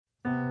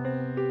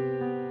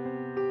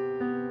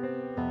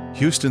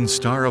Houston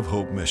Star of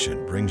Hope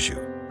Mission brings you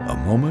a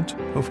moment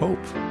of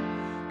hope.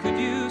 Could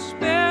you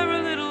spare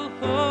a little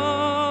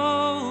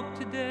hope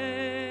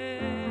today?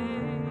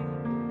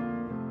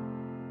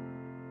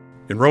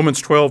 In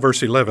Romans 12,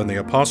 verse 11, the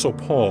Apostle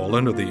Paul,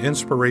 under the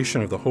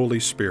inspiration of the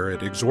Holy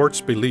Spirit, exhorts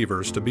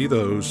believers to be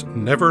those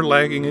never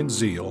lagging in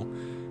zeal,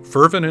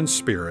 fervent in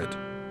spirit,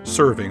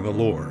 serving the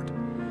Lord.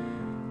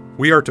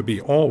 We are to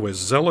be always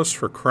zealous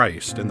for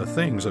Christ and the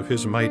things of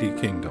His mighty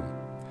kingdom.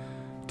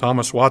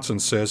 Thomas Watson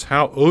says,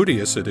 "How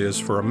odious it is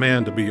for a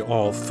man to be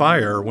all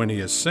fire when he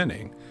is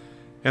sinning,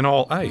 and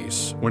all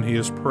ice when he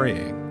is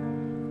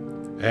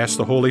praying." Ask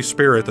the Holy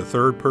Spirit, the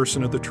third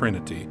person of the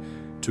Trinity,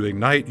 to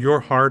ignite your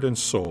heart and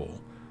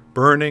soul,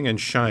 burning and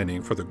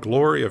shining for the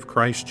glory of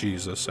Christ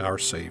Jesus, our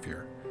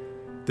Savior.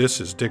 This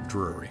is Dick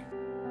Drury.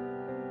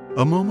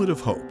 A Moment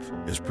of Hope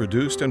is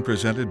produced and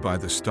presented by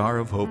the Star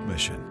of Hope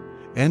Mission,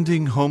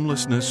 ending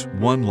homelessness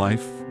one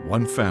life,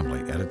 one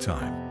family at a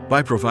time,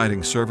 by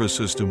providing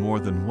services to more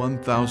than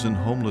 1,000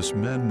 homeless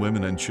men,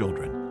 women, and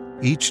children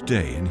each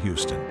day in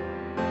Houston.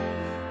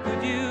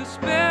 Could you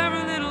spare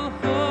a little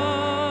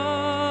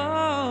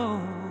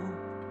hope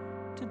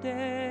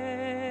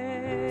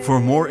today? For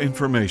more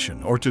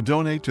information or to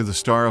donate to the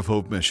Star of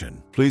Hope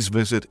Mission, please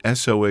visit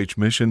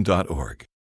sohmission.org.